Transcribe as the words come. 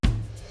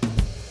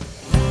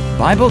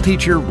Bible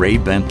teacher Ray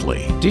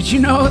Bentley. Did you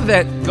know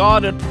that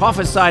God had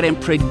prophesied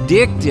and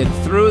predicted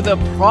through the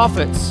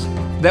prophets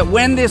that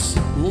when this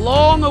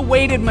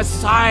long-awaited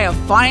Messiah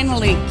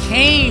finally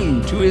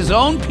came to his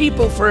own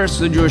people first,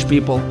 the Jewish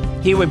people,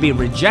 he would be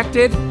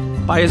rejected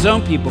by his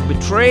own people,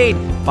 betrayed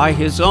by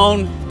his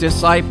own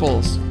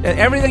disciples. And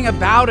everything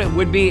about it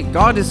would be,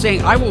 God is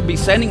saying, I will be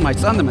sending my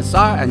son, the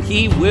Messiah, and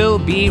he will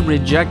be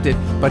rejected,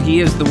 but he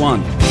is the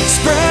one.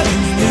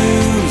 Spreading the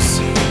news,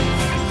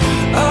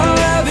 all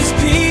of his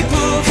people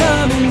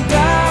coming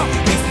down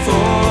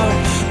before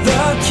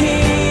the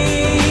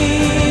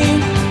King.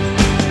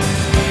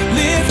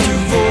 Lift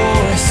your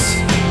voice,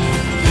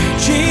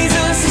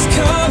 Jesus is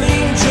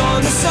coming,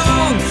 join the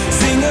song,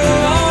 sing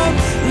along,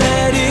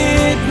 let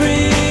it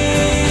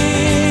ring.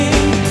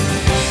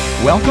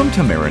 Welcome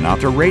to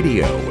Maranatha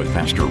Radio with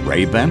Pastor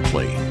Ray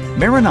Bentley.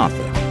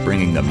 Maranatha,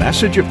 bringing the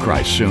message of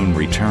Christ's soon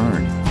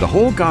return, the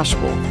whole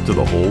gospel to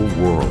the whole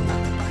world.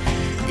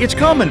 It's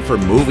common for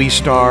movie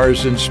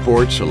stars and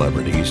sports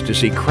celebrities to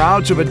see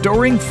crowds of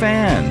adoring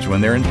fans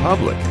when they're in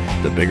public.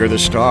 The bigger the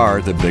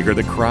star, the bigger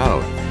the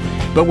crowd.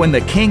 But when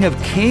the King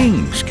of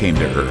Kings came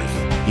to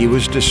earth, he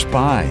was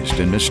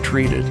despised and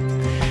mistreated.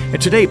 And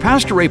today,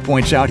 Pastor Ray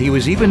points out he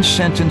was even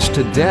sentenced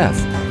to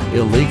death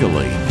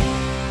illegally.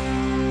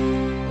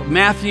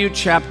 Matthew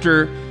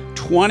chapter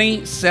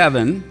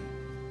 27,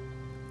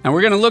 and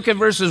we're going to look at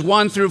verses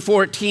 1 through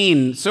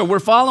 14. So we're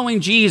following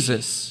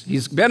Jesus.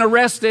 He's been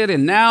arrested,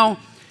 and now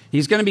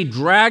he's going to be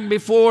dragged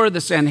before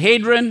the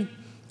Sanhedrin,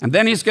 and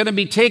then he's going to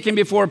be taken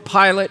before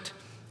Pilate,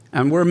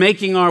 and we're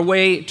making our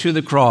way to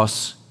the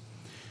cross.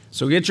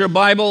 So get your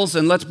Bibles,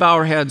 and let's bow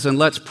our heads, and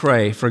let's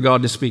pray for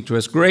God to speak to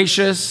us.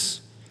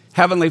 Gracious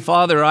Heavenly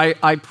Father,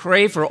 I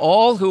pray for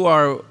all who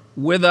are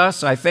with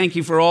us. I thank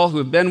you for all who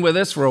have been with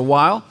us for a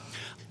while.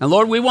 And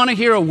Lord, we want to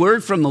hear a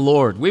word from the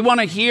Lord. We want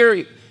to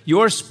hear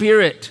your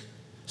Spirit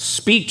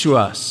speak to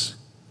us.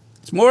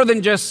 It's more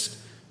than just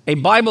a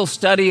Bible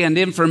study and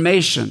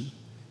information.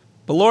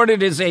 But Lord,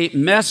 it is a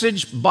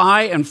message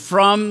by and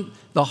from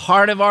the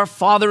heart of our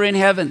Father in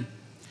heaven.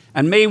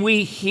 And may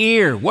we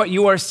hear what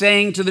you are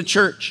saying to the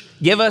church.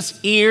 Give us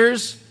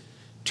ears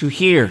to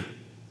hear.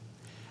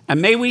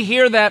 And may we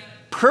hear that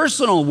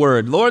personal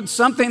word, Lord,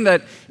 something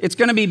that it's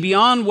going to be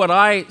beyond what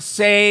I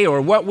say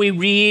or what we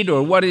read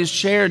or what is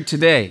shared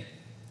today,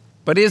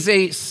 but is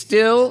a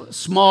still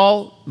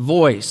small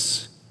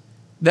voice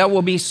that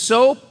will be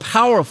so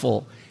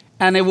powerful,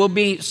 and it will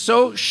be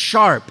so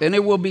sharp, and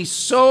it will be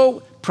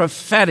so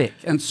prophetic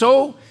and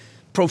so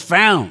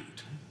profound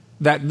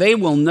that they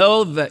will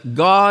know that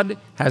God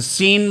has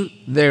seen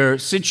their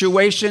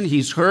situation,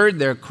 he's heard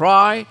their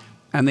cry,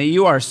 and that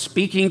you are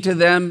speaking to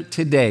them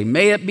today.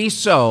 May it be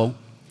so.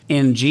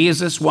 In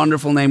Jesus'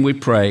 wonderful name we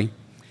pray,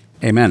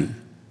 amen.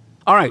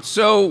 All right,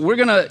 so we're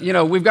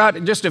gonna, we've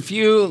got just a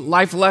few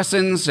life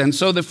lessons. And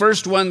so the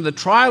first one, the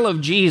trial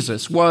of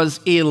Jesus was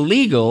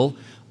illegal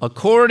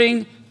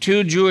according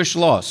to Jewish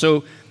law.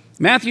 So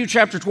Matthew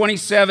chapter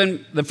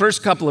 27, the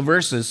first couple of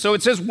verses. So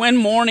it says, when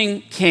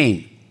morning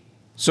came.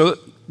 So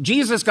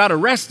Jesus got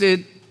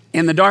arrested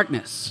in the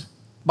darkness.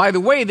 By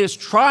the way, this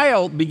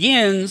trial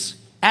begins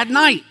at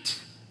night,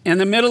 in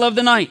the middle of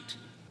the night.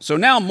 So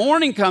now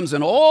morning comes,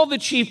 and all the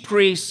chief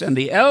priests and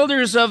the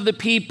elders of the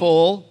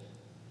people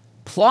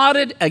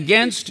plotted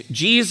against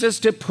Jesus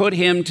to put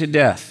him to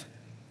death.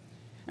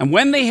 And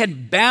when they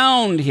had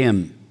bound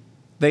him,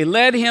 they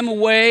led him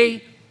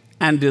away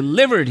and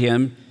delivered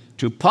him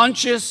to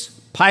Pontius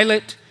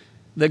Pilate,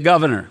 the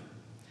governor.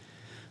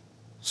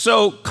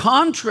 So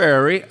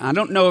contrary, I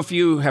don't know if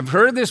you have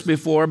heard this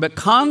before, but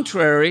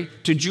contrary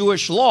to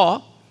Jewish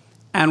law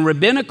and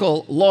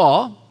rabbinical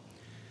law,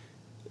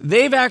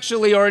 they've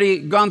actually already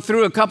gone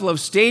through a couple of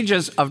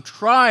stages of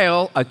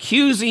trial,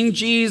 accusing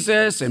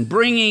Jesus and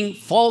bringing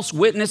false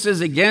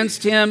witnesses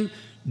against him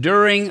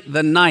during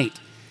the night.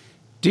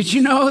 Did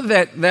you know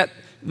that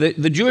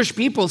the Jewish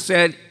people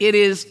said it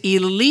is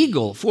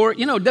illegal for,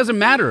 it doesn't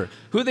matter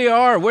who they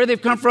are, where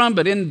they've come from,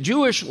 but in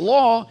Jewish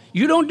law,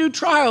 you don't do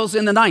trials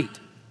in the night.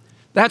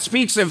 That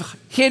speaks of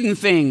hidden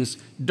things,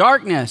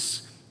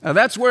 darkness.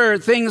 That's where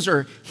things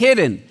are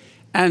hidden.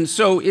 And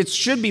so it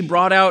should be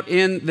brought out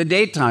in the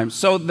daytime.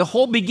 So the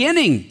whole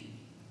beginning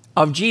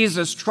of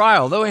Jesus'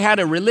 trial, though it had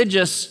a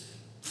religious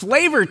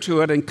flavor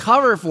to it and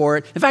cover for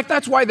it, in fact,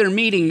 that's why they're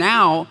meeting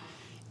now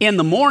in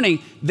the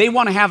morning. They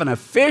want to have an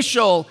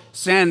official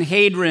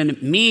Sanhedrin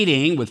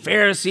meeting with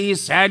Pharisees,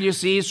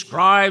 Sadducees,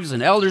 scribes,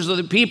 and elders of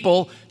the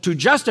people to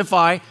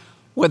justify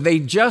what they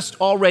just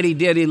already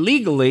did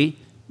illegally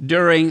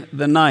during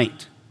the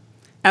night.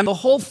 And the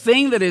whole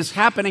thing that is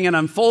happening and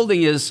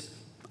unfolding is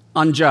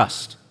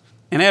unjust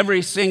in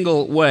every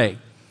single way.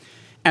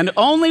 And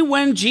only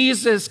when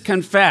Jesus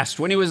confessed,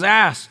 when he was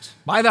asked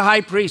by the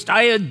high priest,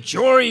 I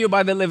adjure you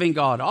by the living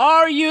God,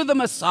 are you the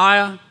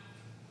Messiah?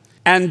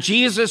 And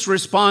Jesus'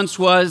 response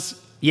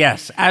was,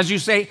 yes, as you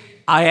say,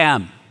 I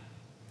am.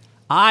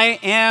 I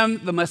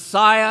am the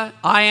Messiah.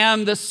 I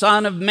am the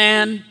Son of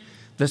Man,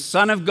 the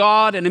Son of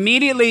God. And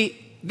immediately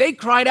they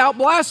cried out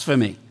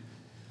blasphemy.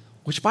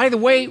 which, by the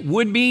way,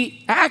 would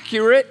be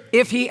accurate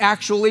if he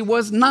actually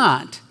was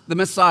not the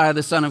Messiah,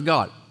 the Son of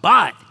God.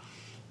 But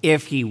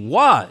if he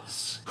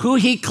was who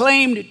he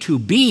claimed to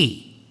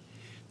be,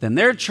 then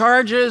their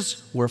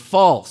charges were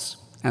false.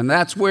 And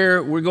that's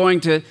where we're going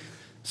to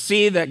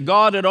see that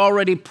God had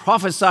already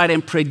prophesied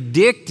and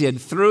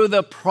predicted through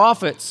the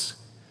prophets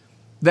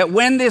that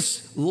when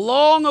this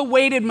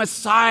long-awaited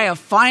Messiah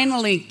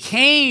finally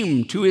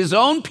came to his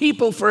own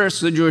people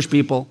first, the Jewish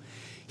people,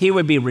 he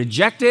would be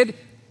rejected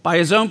by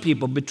his own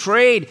people,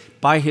 betrayed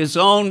by his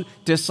own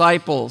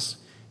disciples.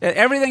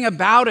 Everything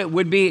about it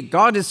would be,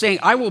 God is saying,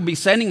 I will be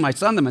sending my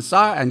son, the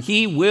Messiah, and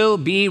he will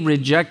be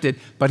rejected,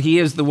 but he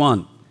is the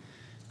one.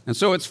 And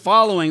so it's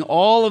following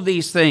all of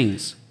these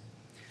things.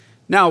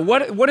 Now,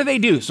 what do they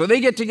do? So they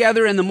get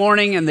together in the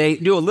morning and they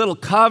do a little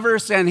cover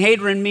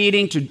Sanhedrin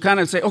meeting to kind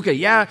of say, okay,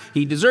 yeah,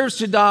 he deserves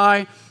to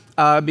die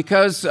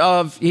because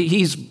of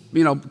he's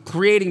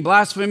creating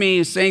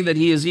blasphemy, saying that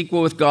he is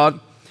equal with God.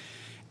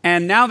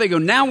 And now they go,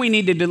 now we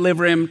need to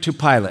deliver him to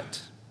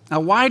Pilate. Now,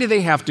 why do they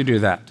have to do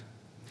that?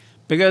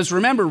 Because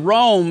remember,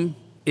 Rome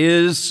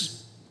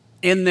is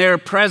in their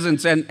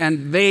presence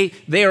and they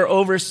are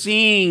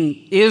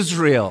overseeing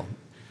Israel.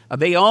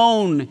 They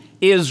own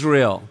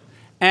Israel.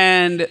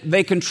 And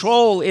they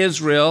control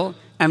Israel,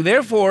 and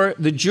therefore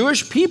the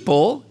Jewish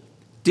people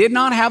did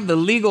not have the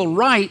legal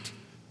right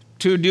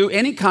to do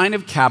any kind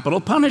of capital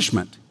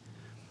punishment.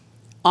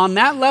 On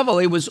that level,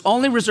 it was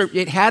only reserved,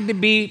 it had to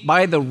be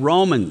by the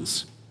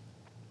Romans.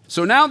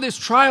 So now this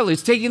trial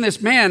is taking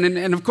this man,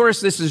 and of course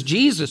this is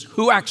Jesus,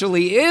 who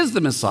actually is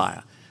the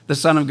Messiah, the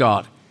Son of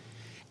God.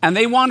 And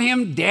they want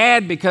him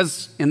dead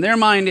because in their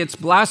mind it's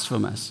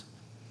blasphemous.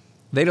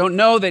 They don't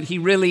know that he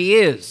really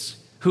is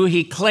who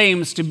he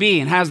claims to be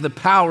and has the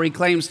power he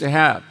claims to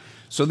have.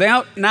 So they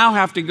now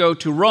have to go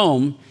to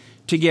Rome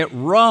to get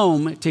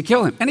Rome to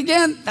kill him. And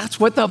again, that's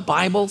what the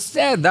Bible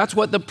said. That's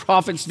what the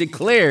prophets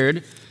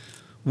declared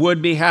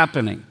would be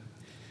happening.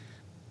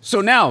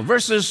 So now,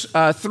 verses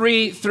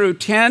 3 through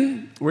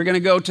 10, we're going to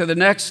go to the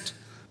next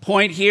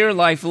point here,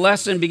 life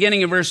lesson,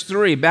 beginning in verse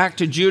 3, back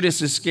to Judas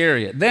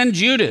Iscariot. Then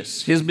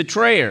Judas, his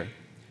betrayer,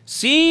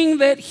 seeing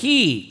that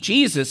he,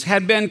 Jesus,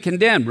 had been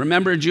condemned.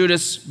 Remember,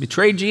 Judas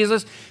betrayed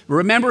Jesus.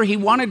 Remember, he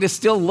wanted to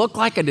still look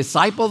like a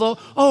disciple, though.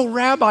 Oh,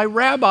 Rabbi,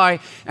 Rabbi.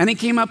 And he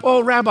came up,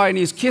 oh, Rabbi, and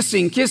he's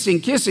kissing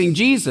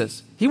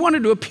Jesus. He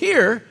wanted to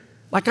appear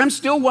like I'm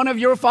still one of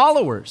your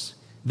followers.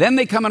 Then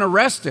they come and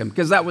arrest him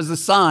because that was the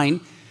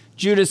sign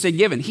Judas had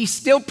given. He's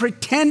still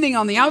pretending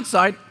on the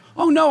outside,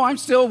 oh, no, I'm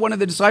still one of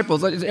the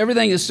disciples.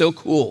 Everything is so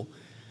cool.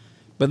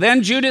 But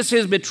then Judas,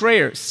 his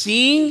betrayer,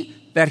 seeing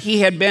that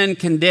he had been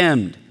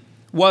condemned,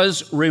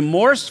 was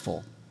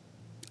remorseful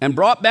and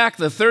brought back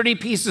the 30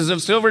 pieces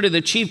of silver to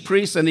the chief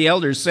priests and the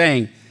elders,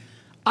 saying,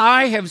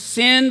 I have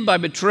sinned by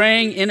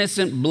betraying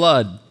innocent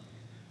blood.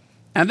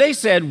 And they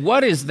said,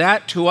 what is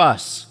that to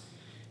us?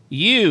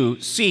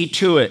 You see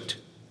to it.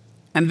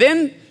 And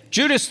then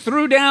Judas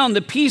threw down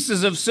the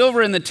pieces of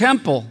silver in the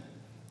temple,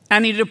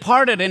 and he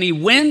departed, and he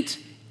went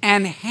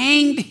and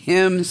hanged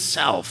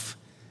himself.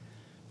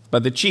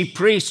 But the chief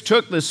priests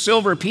took the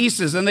silver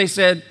pieces, and they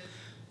said,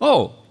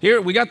 oh, here,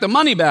 we got the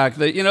money back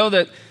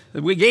that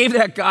we gave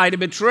that guy to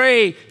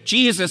betray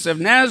Jesus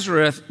of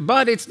Nazareth,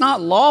 but it's not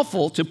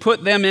lawful to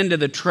put them into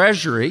the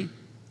treasury.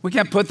 We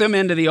can't put them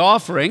into the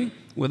offering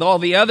with all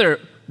the other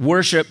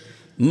worship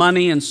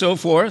money and so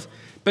forth,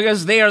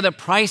 because they are the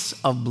price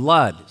of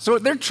blood. So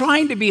they're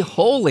trying to be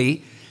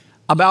holy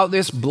about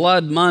this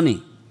blood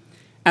money.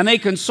 And they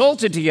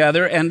consulted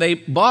together, and they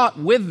bought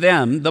with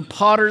them the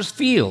potter's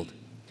field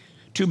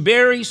to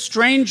bury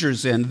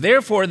strangers in.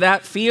 Therefore,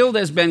 that field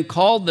has been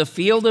called the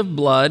field of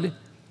blood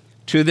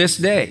to this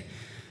day.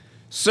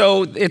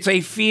 So it's a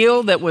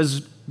field that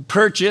was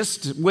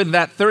purchased with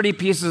that 30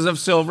 pieces of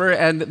silver,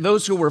 and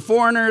those who were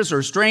foreigners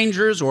or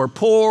strangers or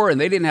poor and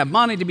they didn't have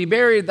money to be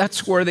buried,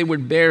 that's where they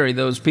would bury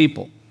those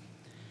people.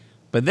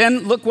 But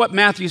then look what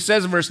Matthew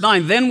says in verse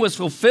 9. Then was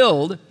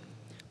fulfilled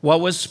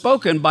what was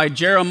spoken by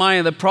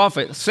Jeremiah the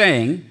prophet,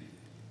 saying,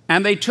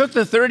 and they took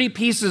the 30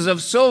 pieces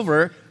of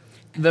silver,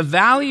 the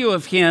value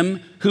of him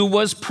who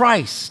was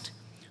priced,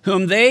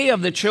 whom they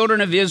of the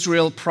children of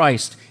Israel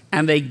priced,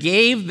 and they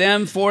gave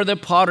them for the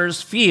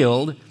potter's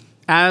field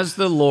as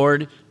the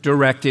Lord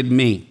directed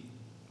me.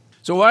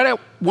 So what I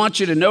want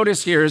you to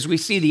notice here as we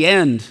see the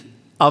end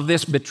of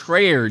this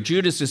betrayer,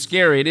 Judas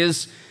Iscariot,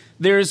 is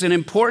there's an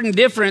important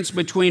difference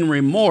between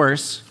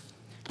remorse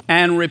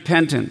and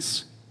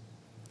repentance.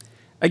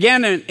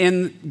 Again,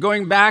 in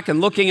going back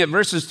and looking at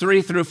verses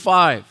 3 through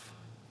 5,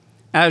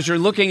 as you're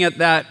looking at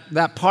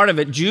that part of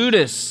it,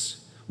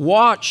 Judas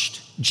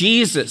watched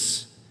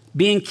Jesus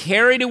being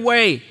carried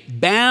away,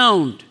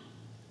 bound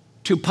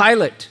to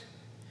Pilate.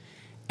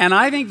 And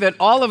I think that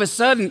all of a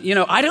sudden,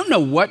 I don't know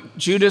what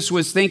Judas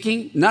was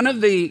thinking. None of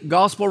the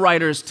gospel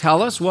writers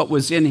tell us what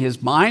was in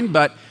his mind,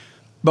 but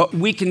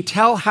we can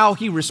tell how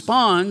he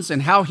responds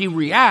and how he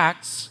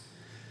reacts,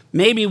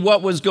 maybe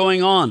what was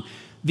going on.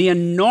 The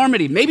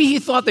enormity. Maybe he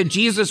thought that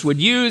Jesus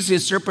would use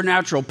his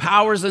supernatural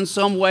powers in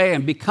some way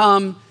and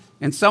become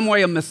in some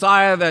way a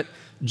Messiah that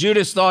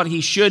Judas thought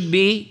he should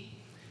be.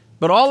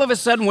 But all of a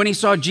sudden, when he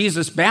saw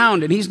Jesus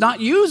bound, and he's not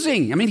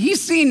using,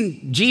 he's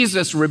seen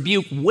Jesus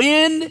rebuke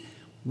wind,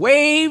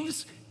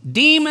 waves,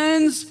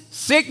 demons,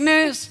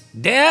 sickness,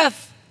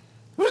 death.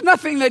 There was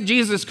nothing that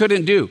Jesus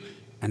couldn't do.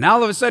 And now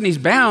all of a sudden he's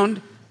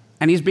bound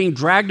and he's being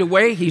dragged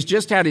away. He's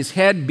just had his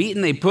head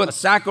beaten. They put a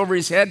sack over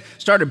his head,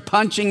 started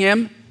punching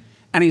him,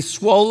 and he's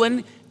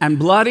swollen and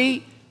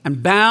bloody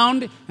and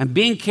bound and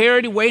being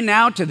carried away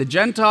now to the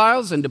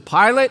Gentiles and to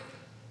Pilate.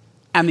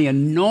 And the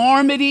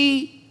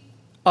enormity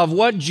of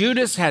what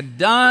Judas had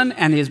done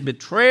and his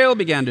betrayal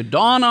began to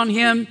dawn on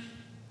him.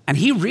 And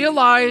he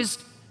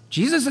realized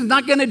Jesus is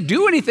not going to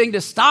do anything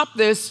to stop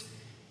this.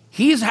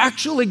 He's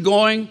actually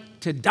going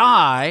to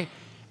die,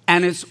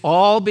 and it's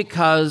all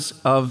because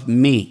of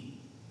me.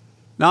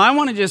 Now, I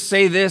want to just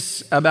say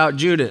this about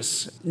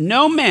Judas.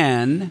 No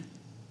man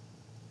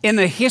in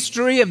the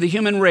history of the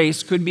human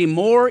race could be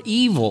more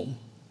evil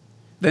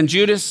than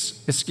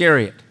Judas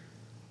Iscariot.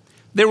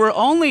 There were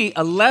only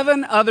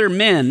 11 other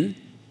men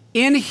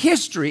in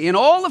history, in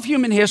all of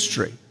human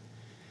history,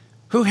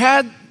 who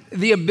had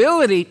the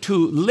ability to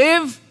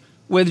live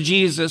with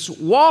Jesus,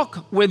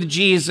 walk with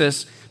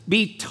Jesus,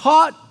 be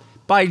taught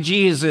by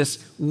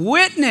Jesus,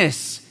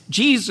 witness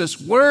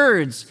Jesus'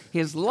 words,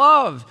 his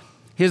love,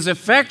 his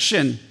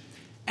affection,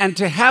 and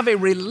to have a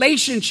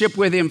relationship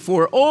with him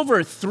for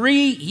over 3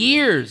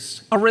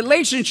 years, a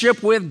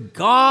relationship with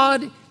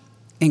God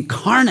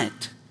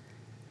incarnate.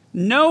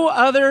 No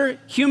other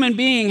human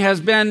being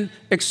has been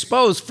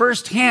exposed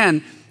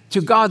firsthand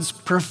to God's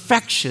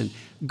perfection,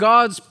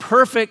 God's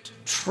perfect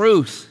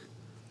truth,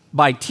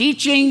 by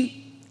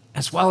teaching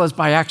as well as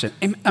by action.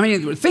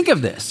 Think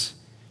of this.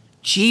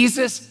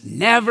 Jesus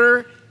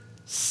never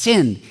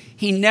sinned.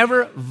 He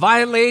never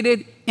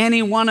violated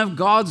any one of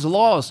God's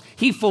laws.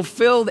 He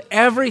fulfilled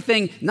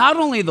everything, not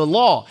only the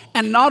law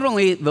and not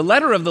only the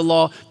letter of the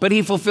law, but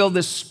he fulfilled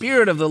the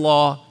spirit of the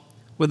law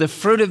with the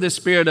fruit of the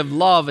Spirit of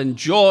love and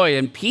joy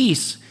and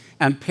peace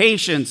and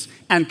patience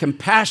and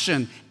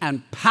compassion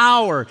and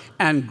power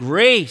and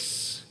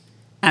grace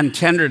and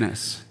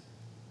tenderness.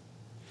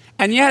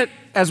 And yet,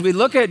 as we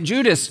look at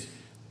Judas,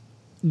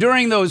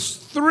 during those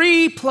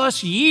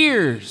 3+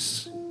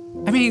 years,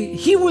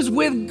 he was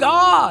with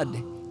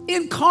God,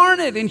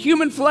 incarnate in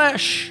human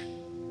flesh.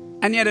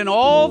 And yet in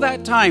all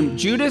that time,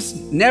 Judas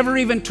never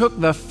even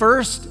took the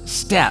first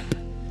step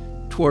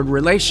toward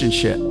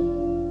relationship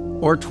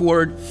or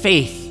toward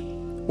faith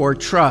or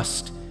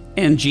trust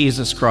in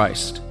Jesus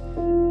Christ.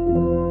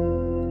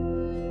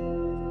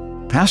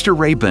 Pastor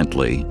Ray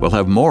Bentley will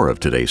have more of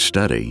today's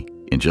study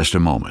in just a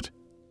moment.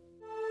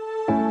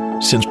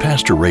 Since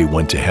Pastor Ray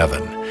went to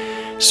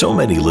heaven, so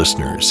many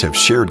listeners have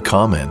shared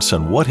comments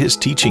on what his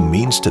teaching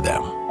means to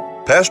them.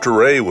 Pastor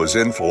Ray was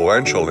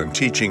influential in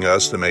teaching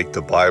us to make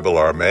the Bible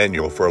our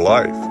manual for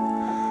life.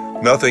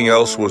 Nothing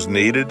else was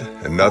needed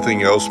and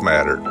nothing else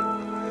mattered.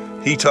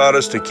 He taught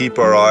us to keep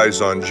our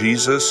eyes on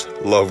Jesus,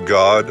 love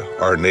God,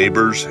 our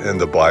neighbors, and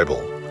the Bible.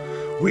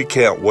 We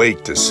can't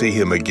wait to see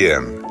him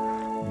again.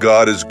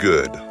 God is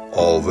good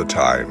all the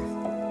time.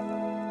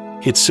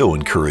 It's so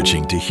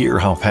encouraging to hear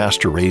how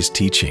Pastor Ray's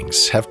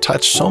teachings have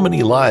touched so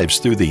many lives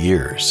through the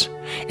years,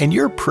 and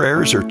your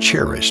prayers are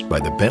cherished by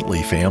the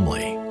Bentley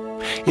family.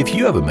 If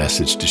you have a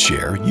message to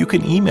share, you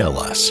can email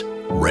us,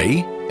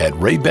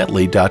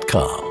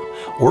 ray@raybentley.com,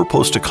 or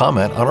post a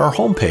comment on our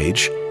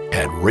homepage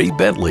at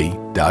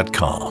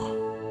raybentley.com.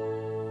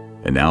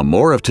 And now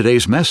more of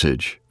today's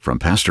message from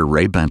Pastor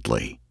Ray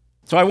Bentley.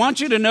 So I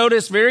want you to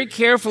notice very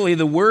carefully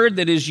the word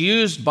that is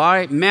used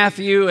by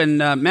Matthew in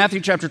Matthew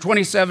chapter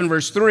 27,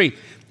 verse 3.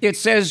 It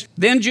says,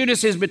 "Then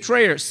Judas, his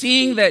betrayer,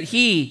 seeing that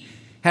he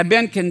had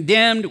been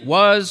condemned,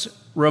 was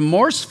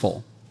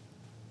remorseful."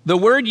 The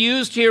word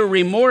used here,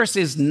 remorse,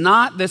 is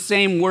not the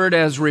same word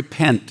as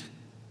repent.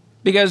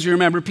 Because you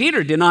remember,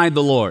 Peter denied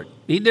the Lord.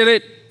 He did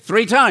it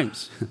 3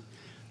 times.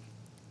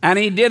 And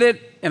he did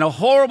it in a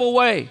horrible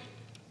way.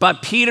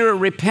 But Peter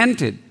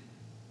repented.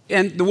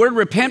 And the word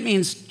repent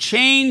means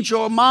change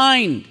your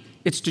mind.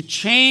 It's to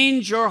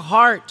change your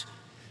heart.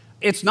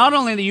 It's not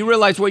only that you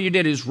realize what you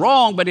did is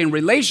wrong, but in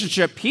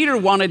relationship, Peter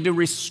wanted to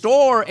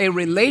restore a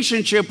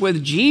relationship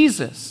with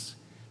Jesus,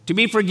 to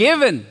be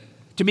forgiven,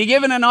 to be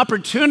given an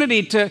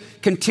opportunity to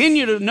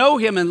continue to know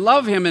him and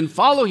love him and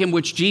follow him,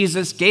 which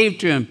Jesus gave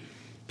to him.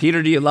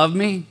 Peter, do you love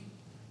me?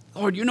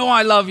 Lord, you know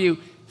I love you.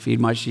 Feed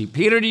my sheep.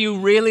 Peter, do you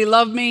really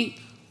love me?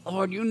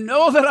 Lord, you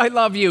know that I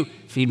love you.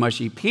 Feed my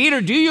sheep.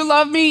 Peter, do you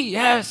love me?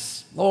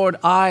 Yes, Lord,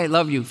 I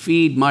love you.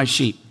 Feed my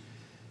sheep.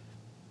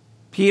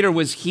 Peter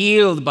was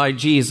healed by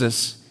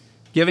Jesus,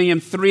 giving him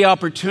 3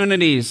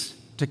 opportunities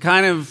to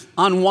kind of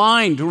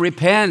unwind, to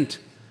repent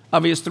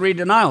of his 3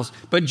 denials.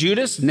 But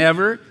Judas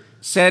never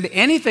said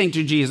anything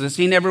to Jesus.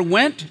 He never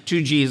went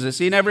to Jesus.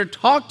 He never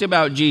talked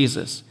about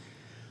Jesus.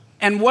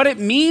 And what it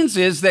means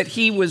is that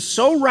he was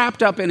so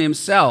wrapped up in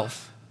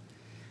himself.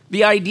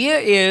 The idea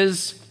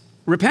is,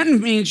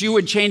 repentance means you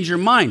would change your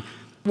mind.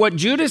 What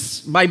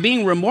Judas, by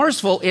being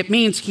remorseful, it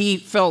means he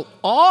felt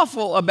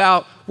awful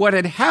about what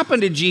had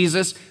happened to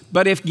Jesus,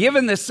 but if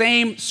given the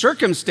same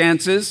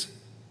circumstances,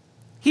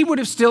 he would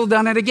have still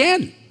done it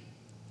again.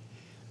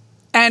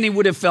 And he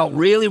would have felt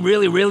really,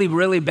 really, really,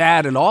 really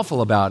bad and awful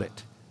about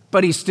it.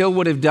 But he still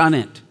would have done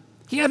it.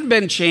 He hadn't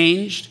been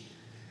changed.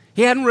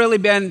 He hadn't really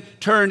been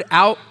turned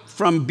out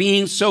from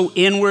being so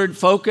inward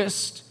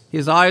focused.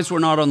 His eyes were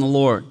not on the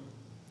Lord.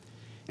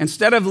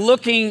 Instead of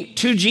looking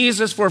to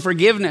Jesus for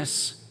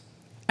forgiveness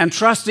and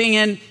trusting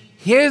in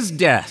his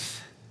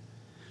death,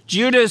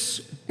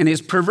 Judas, in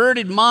his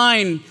perverted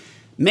mind,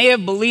 may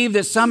have believed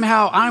that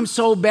somehow I'm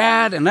so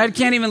bad and I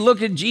can't even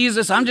look at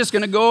Jesus. I'm just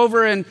going to go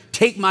over and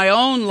take my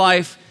own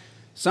life.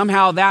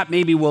 Somehow that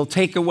maybe will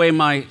take away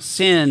my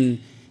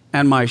sin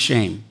and my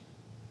shame.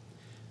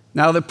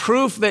 Now, the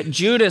proof that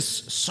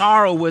Judas'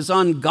 sorrow was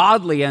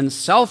ungodly and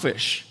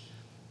selfish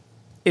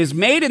is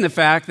made in the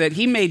fact that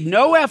he made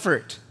no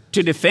effort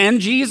to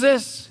defend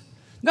Jesus.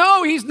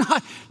 No, he's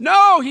not.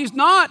 No, he's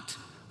not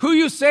who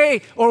you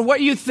say or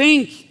what you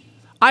think.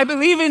 I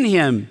believe in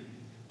him.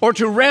 Or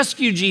to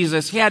rescue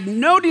Jesus. He had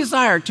no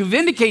desire to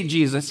vindicate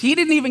Jesus. He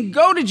didn't even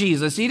go to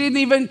Jesus. He didn't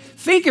even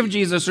think of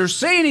Jesus or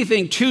say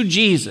anything to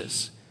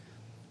Jesus.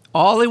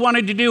 All he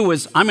wanted to do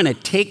was, I'm going to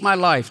take my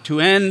life to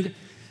end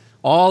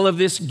all of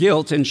this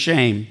guilt and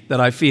shame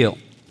that I feel.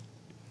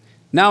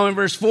 Now in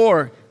verse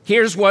 4,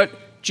 here's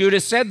what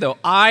Judas said though.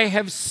 I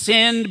have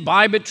sinned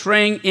by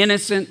betraying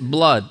innocent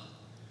blood.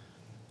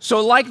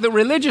 So like the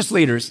religious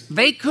leaders,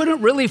 they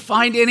couldn't really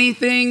find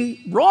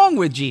anything wrong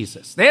with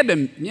Jesus. They had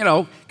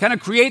to, kind of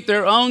create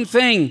their own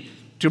thing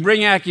to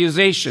bring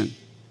accusation.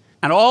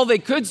 And all they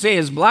could say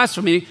is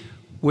blasphemy,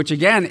 which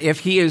again,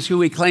 if he is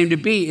who he claimed to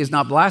be, is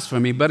not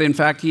blasphemy, but in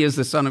fact, he is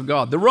the Son of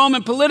God. The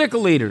Roman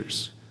political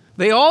leaders,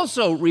 they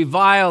also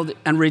reviled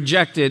and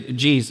rejected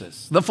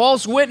Jesus. The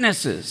false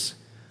witnesses.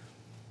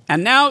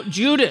 And now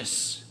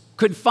Judas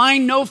could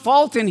find no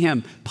fault in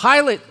him.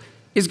 Pilate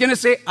is going to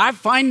say, I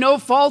find no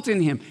fault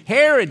in him.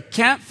 Herod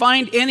can't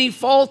find any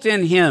fault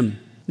in him.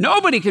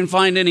 Nobody can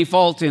find any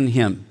fault in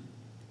him.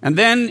 And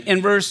then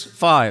in verse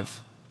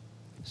 5,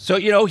 so,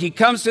 he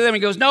comes to them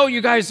and goes, no, you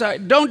guys,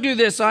 don't do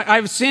this.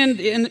 I've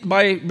sinned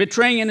by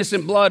betraying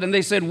innocent blood. And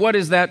they said, what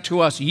is that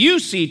to us? You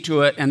see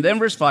to it. And then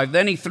verse 5,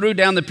 then he threw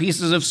down the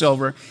pieces of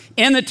silver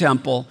in the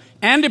temple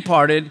and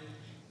departed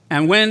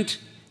and went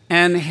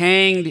and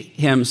hanged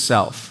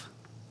himself.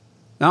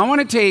 Now, I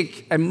want to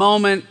take a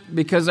moment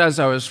because as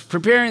I was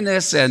preparing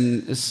this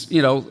and,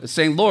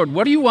 saying, Lord,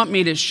 what do you want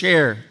me to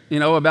share,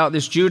 about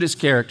this Judas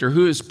character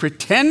who is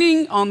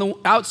pretending on the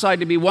outside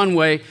to be one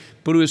way,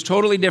 but who is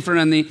totally different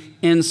on the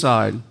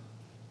inside.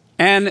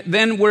 And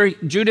then where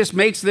Judas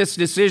makes this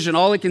decision,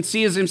 all he can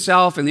see is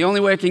himself, and the only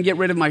way I can get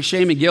rid of my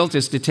shame and guilt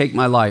is to take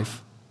my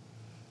life.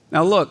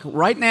 Now, look,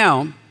 right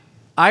now,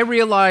 I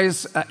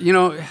realize,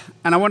 and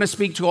I want to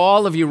speak to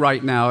all of you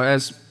right now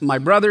as my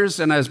brothers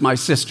and as my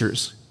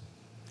sisters.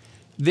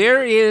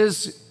 There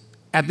is,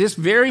 at this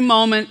very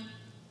moment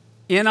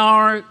in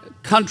our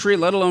country,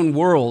 let alone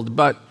world,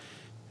 but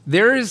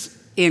there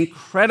is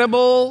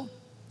incredible,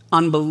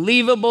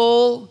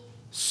 unbelievable,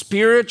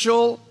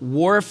 spiritual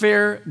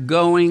warfare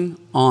going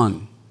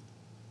on.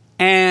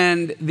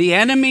 And the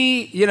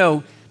enemy,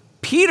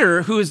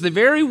 Peter, who is the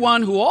very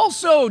one who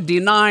also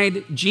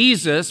denied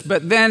Jesus,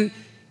 but then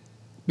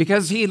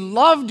because he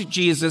loved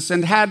Jesus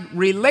and had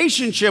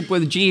relationship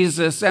with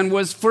Jesus and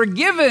was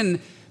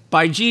forgiven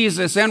by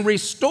Jesus and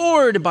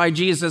restored by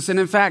Jesus. And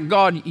in fact,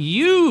 God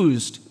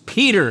used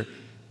Peter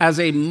as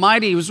he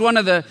was one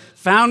of the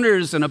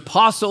founders and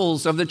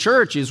apostles of the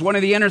church. He's one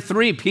of the inner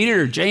three,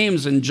 Peter,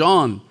 James, and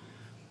John.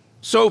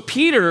 So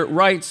Peter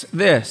writes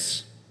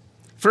this,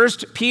 1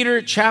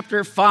 Peter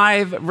chapter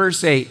 5,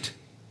 verse 8.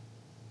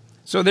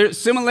 So there's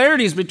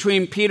similarities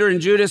between Peter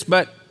and Judas,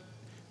 but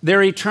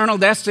their eternal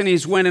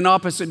destinies went in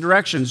opposite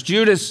directions.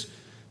 Judas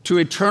to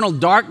eternal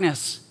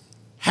darkness,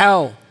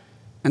 hell,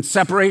 and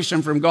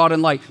separation from God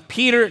and light.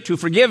 Peter to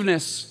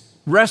forgiveness,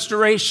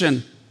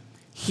 restoration,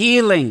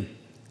 healing,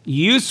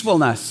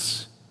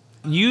 usefulness,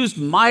 used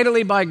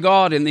mightily by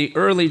God in the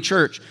early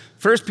church.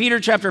 1 Peter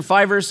chapter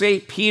 5, verse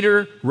 8,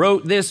 Peter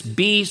wrote this,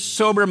 be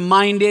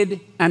sober-minded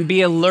and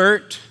be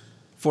alert,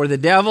 for the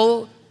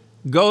devil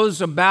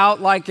goes about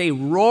like a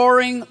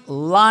roaring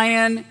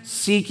lion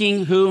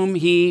seeking whom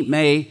he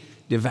may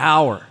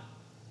devour.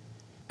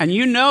 And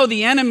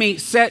the enemy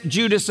set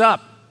Judas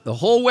up the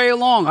whole way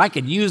along. I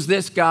could use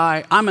this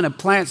guy. I'm going to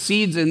plant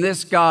seeds in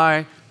this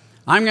guy.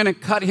 I'm going to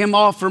cut him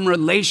off from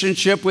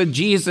relationship with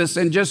Jesus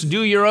and just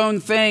do your own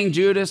thing,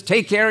 Judas.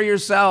 Take care of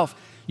yourself.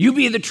 You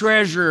be the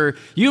treasurer.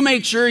 You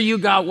make sure you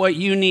got what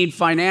you need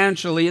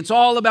financially. It's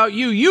all about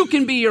you. You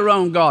can be your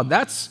own God.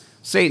 That's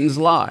Satan's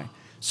lie.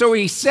 So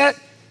he set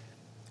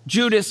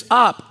Judas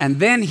up and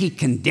then he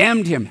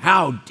condemned him.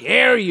 How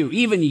dare you?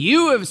 Even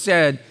you have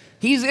said,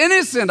 he's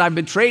innocent. I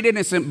betrayed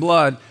innocent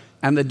blood.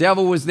 And the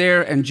devil was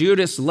there, and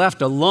Judas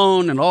left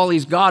alone, and all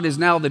he's got is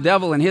now the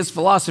devil. And his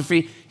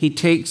philosophy, he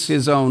takes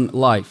his own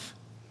life.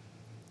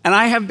 And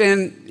I have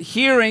been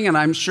hearing, and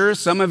I'm sure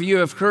some of you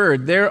have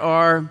heard, there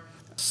are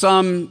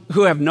some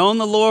who have known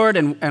the Lord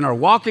and are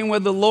walking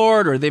with the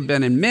Lord, or they've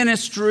been in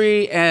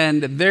ministry,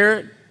 and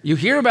they're You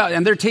hear about,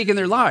 and they're taking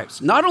their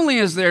lives. Not only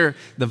is there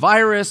the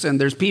virus and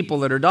there's people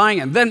that are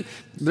dying, and then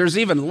there's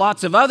even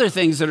lots of other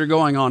things that are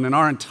going on in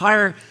our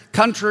entire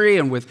country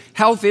and with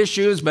health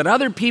issues, but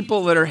other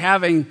people that are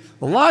having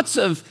lots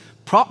of,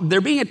 they're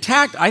being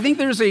attacked. I think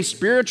there's a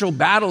spiritual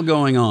battle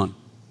going on.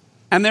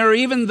 And there are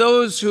even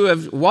those who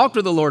have walked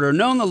with the Lord or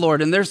known the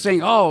Lord, and they're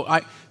saying,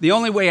 the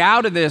only way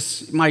out of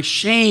this, my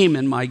shame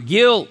and my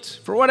guilt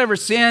for whatever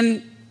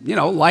sin,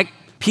 like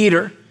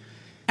Peter,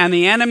 and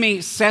the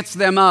enemy sets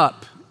them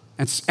up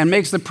and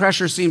makes the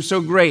pressure seem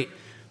so great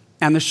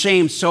and the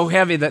shame so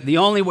heavy that the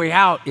only way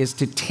out is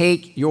to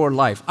take your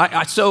life.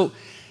 So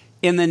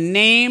in the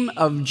name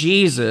of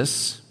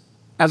Jesus,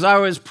 as I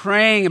was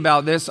praying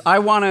about this, I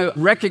want to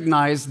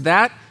recognize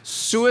that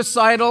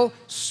suicidal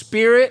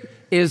spirit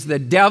is the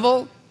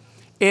devil.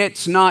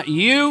 It's not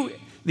you.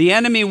 The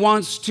enemy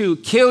wants to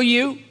kill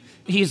you.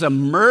 He's a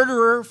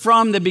murderer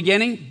from the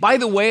beginning. By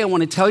the way, I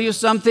want to tell you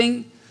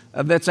something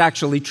that's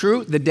actually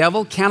true. The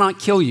devil cannot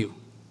kill you.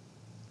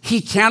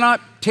 He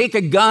cannot take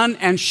a gun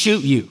and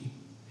shoot you.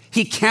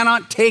 He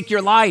cannot take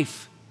your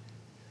life,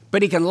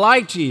 but he can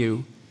lie to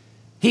you.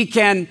 He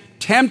can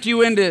tempt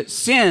you into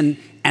sin,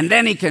 and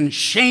then he can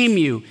shame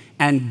you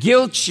and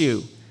guilt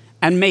you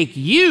and make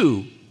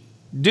you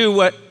do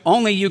what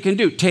only you can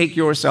do, take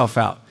yourself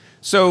out.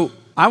 So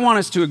I want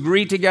us to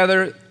agree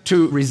together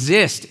to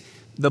resist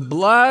the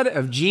blood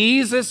of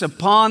Jesus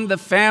upon the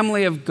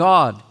family of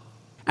God.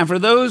 And for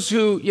those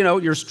who,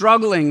 you're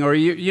struggling or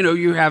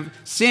you have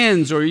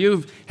sins or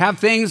you have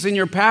things in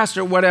your past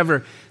or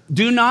whatever,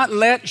 do not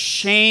let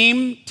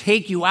shame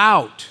take you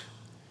out.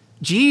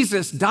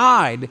 Jesus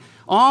died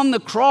on the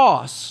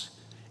cross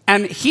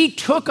and he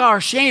took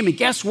our shame. And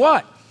guess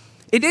what?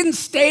 It didn't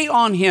stay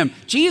on him.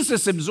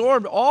 Jesus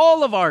absorbed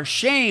all of our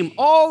shame,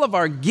 all of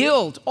our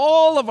guilt,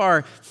 all of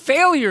our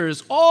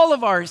failures, all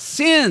of our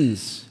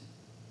sins.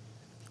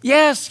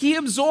 Yes, he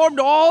absorbed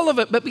all of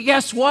it, but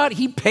guess what?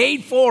 He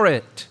paid for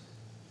it.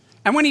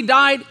 And when he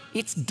died,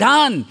 it's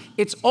done.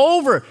 It's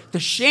over. The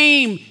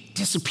shame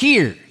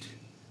disappeared.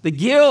 The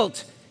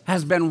guilt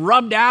has been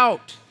rubbed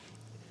out.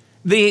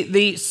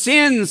 The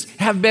sins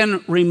have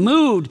been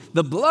removed.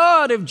 The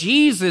blood of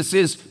Jesus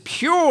is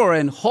pure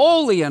and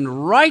holy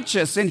and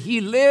righteous, and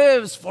he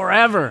lives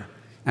forever.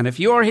 And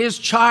if you're his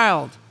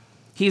child,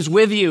 he's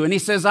with you. And he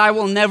says, I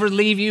will never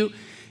leave you,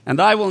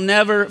 and I will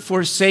never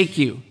forsake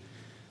you.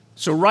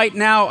 So right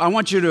now, I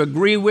want you to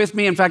agree with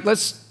me. In fact,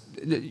 let's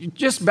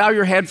just bow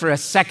your head for a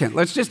second.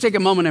 Let's just take a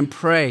moment and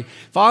pray.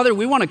 Father,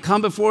 we want to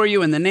come before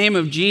you in the name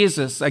of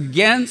Jesus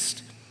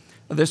against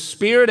the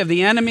spirit of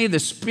the enemy, the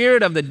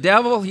spirit of the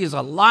devil. He's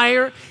a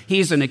liar.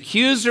 He's an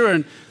accuser.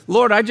 And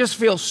Lord, I just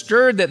feel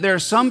stirred that there are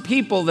some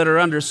people that are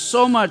under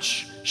so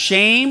much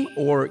shame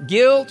or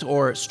guilt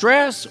or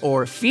stress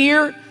or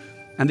fear.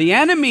 And the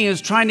enemy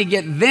is trying to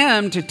get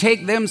them to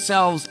take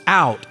themselves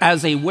out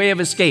as a way of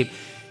escape.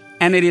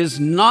 And it is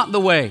not the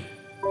way.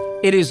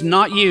 It is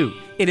not you.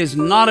 It is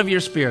not of your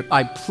spirit.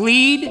 I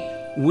plead,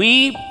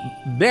 we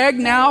beg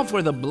now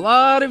for the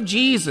blood of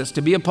Jesus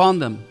to be upon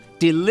them.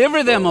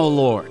 Deliver them, O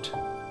Lord.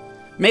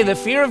 May the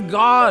fear of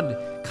God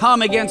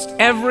come against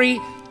every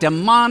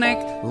demonic,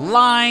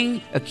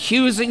 lying,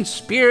 accusing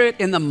spirit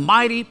in the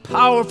mighty,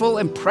 powerful,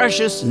 and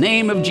precious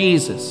name of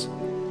Jesus.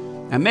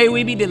 And may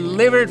we be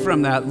delivered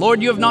from that.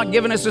 Lord, you have not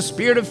given us a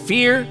spirit of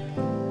fear,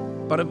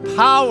 but of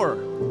power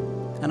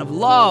and of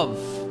love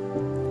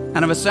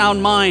and of a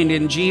sound mind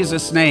in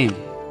Jesus' name.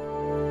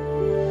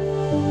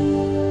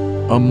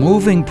 A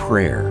moving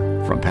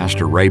prayer from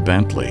Pastor Ray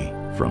Bentley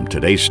from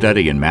today's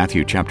study in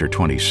Matthew chapter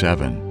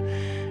 27.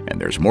 And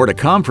there's more to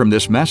come from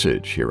this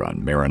message here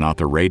on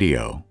Maranatha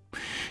Radio.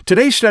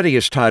 Today's study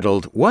is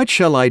titled, What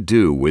Shall I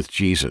Do with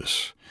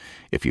Jesus?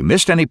 If you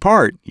missed any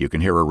part, you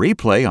can hear a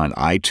replay on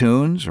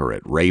iTunes or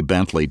at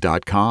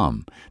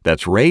raybentley.com.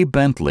 That's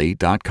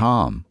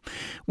raybentley.com.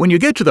 When you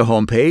get to the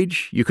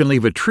homepage, you can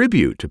leave a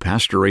tribute to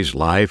Pastor Ray's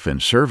life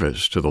and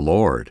service to the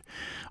Lord.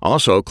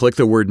 Also, click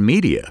the word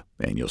Media,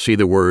 and you'll see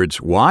the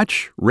words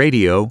Watch,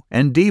 Radio,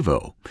 and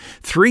Devo.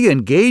 3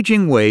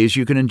 engaging ways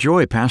you can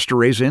enjoy Pastor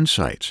Ray's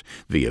insights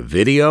via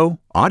video,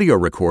 audio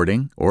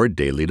recording, or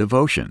daily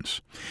devotions.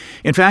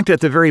 In fact, at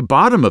the very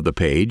bottom of the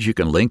page, you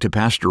can link to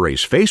Pastor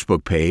Ray's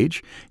Facebook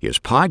page, his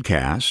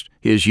podcast,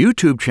 his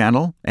YouTube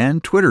channel,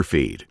 and Twitter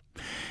feed.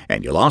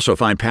 And you'll also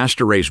find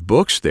Pastor Ray's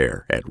books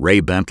there at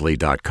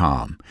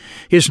raybentley.com.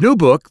 His new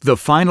book, The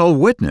Final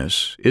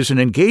Witness, is an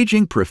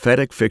engaging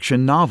prophetic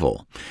fiction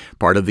novel,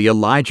 part of the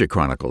Elijah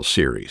Chronicles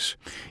series.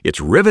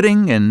 It's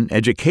riveting and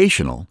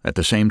educational at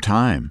the same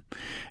time.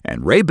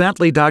 And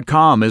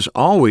raybentley.com is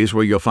always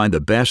where you'll find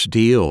the best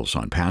deals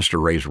on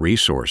Pastor Ray's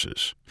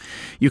resources.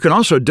 You can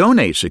also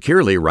donate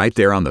securely right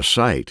there on the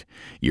site.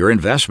 Your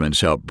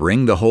investments help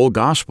bring the whole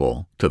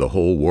gospel to the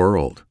whole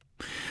world.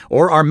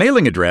 Or our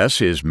mailing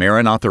address is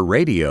Maranatha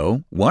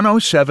Radio,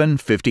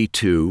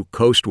 10752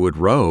 Coastwood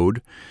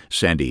Road,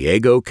 San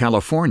Diego,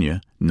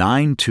 California,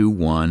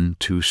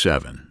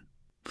 92127.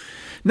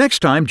 Next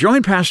time,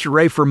 join Pastor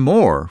Ray for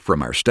more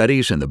from our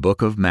studies in the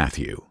book of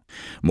Matthew.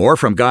 More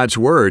from God's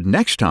Word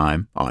next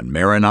time on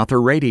Maranatha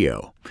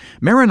Radio.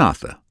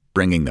 Maranatha,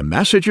 bringing the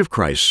message of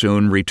Christ's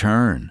soon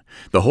return,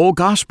 the whole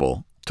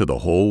gospel to the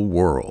whole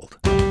world.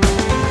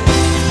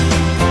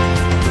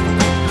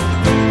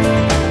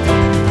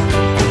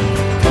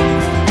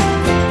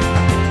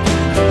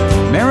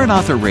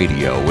 Maranatha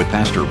Radio with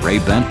Pastor Ray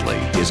Bentley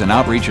is an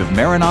outreach of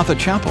Maranatha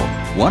Chapel,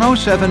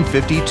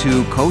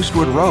 10752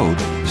 Coastwood Road,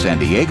 San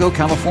Diego,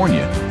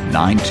 California,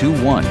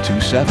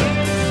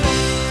 92127.